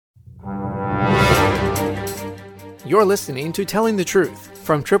You're listening to Telling the Truth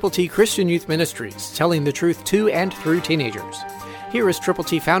from Triple T Christian Youth Ministries, telling the truth to and through teenagers. Here is Triple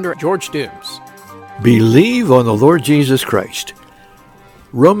T founder George Dooms. Believe on the Lord Jesus Christ.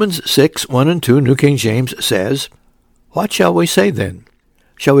 Romans 6:1-2, New King James says, "What shall we say then?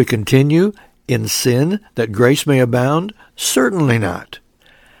 Shall we continue in sin that grace may abound? Certainly not.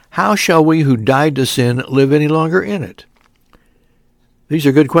 How shall we who died to sin live any longer in it?" These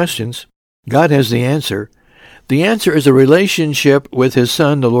are good questions. God has the answer. The answer is a relationship with His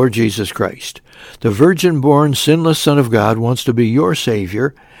Son, the Lord Jesus Christ. The virgin-born, sinless Son of God wants to be your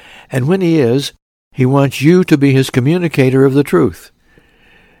Savior, and when He is, He wants you to be His communicator of the truth.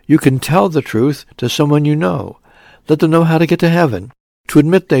 You can tell the truth to someone you know. Let them know how to get to heaven, to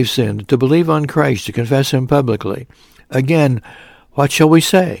admit they've sinned, to believe on Christ, to confess Him publicly. Again, what shall we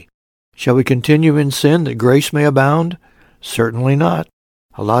say? Shall we continue in sin that grace may abound? Certainly not.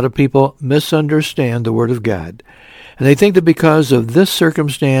 A lot of people misunderstand the Word of God, and they think that because of this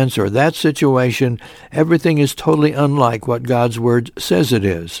circumstance or that situation, everything is totally unlike what God's Word says it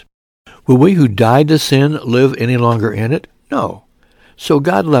is. Will we who died to sin live any longer in it? No. So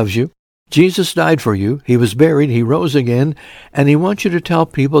God loves you. Jesus died for you. He was buried. He rose again. And He wants you to tell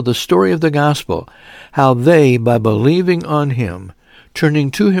people the story of the gospel, how they, by believing on Him, turning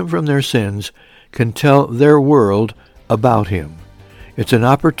to Him from their sins, can tell their world about Him. It's an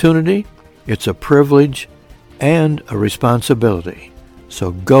opportunity, it's a privilege, and a responsibility.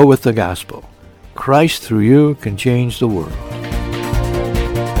 So go with the gospel. Christ through you can change the world.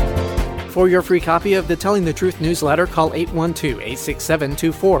 For your free copy of the Telling the Truth newsletter, call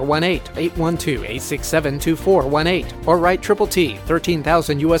 812-867-2418, 812-867-2418, or write Triple T,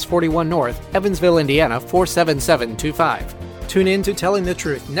 13,000 U.S. 41 North, Evansville, Indiana, 47725. Tune in to Telling the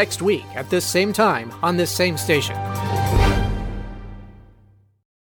Truth next week at this same time on this same station.